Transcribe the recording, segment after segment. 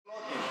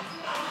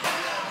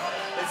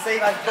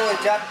same as throw a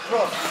jab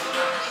cross.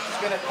 She's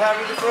going to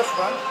parry the first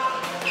one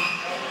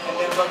and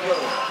then drop the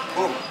other one.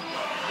 Boom.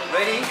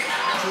 Ready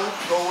to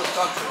go with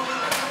counter.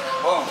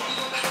 Boom.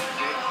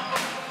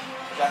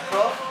 Jab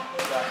cross,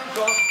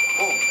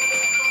 boom.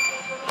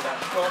 Jab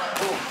cross,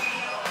 boom.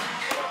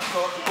 Jab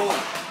cross, boom.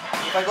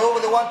 If I go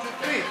with the 1, 2,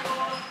 3,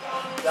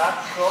 jab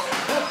cross,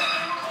 boom.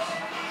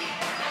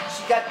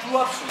 She got two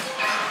options.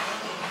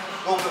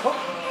 Go with the hook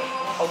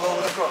or go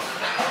with the cross.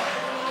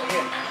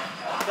 Again.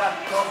 Jab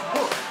cross,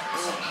 boom.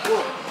 Boom,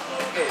 boom.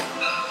 Okay.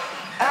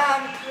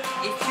 And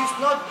if she's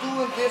not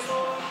doing this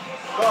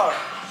guard,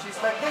 she's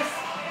like this.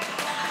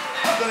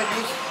 I'm going to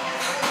use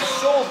the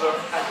shoulder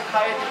and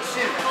hide the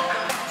chin.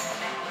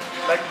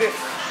 Like this.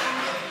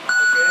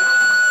 Okay?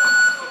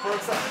 So for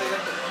example,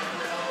 like this.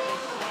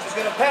 She's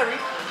going to parry.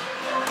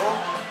 Boom.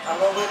 I'm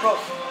going to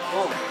cross.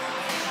 Boom.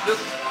 Look.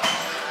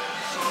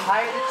 She's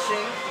hiding the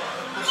chin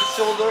with the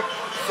shoulder.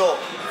 So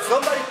if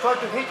somebody tries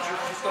to hit you,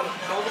 she's going to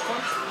shoulder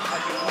punch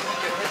and you move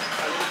your head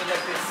a little bit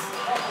like this.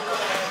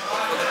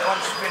 So the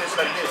punch finish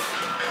like this.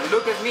 And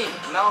look at me.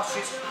 Now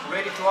she's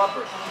ready to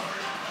upper.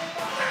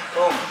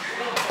 Boom.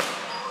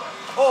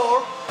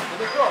 Or with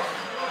the cross.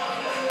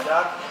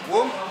 Jab,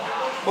 boom,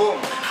 boom.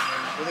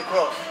 With the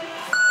cross.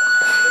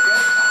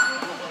 Again.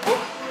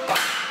 Boom, boom.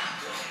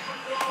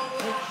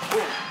 Boom,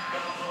 boom.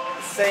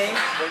 The same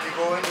when you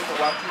go in with the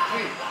 1, 2,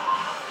 3.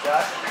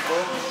 Jab,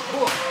 boom,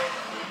 boom.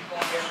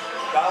 Again.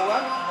 That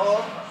one or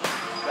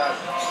that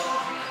one.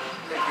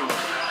 Thank you.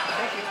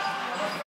 Thank you.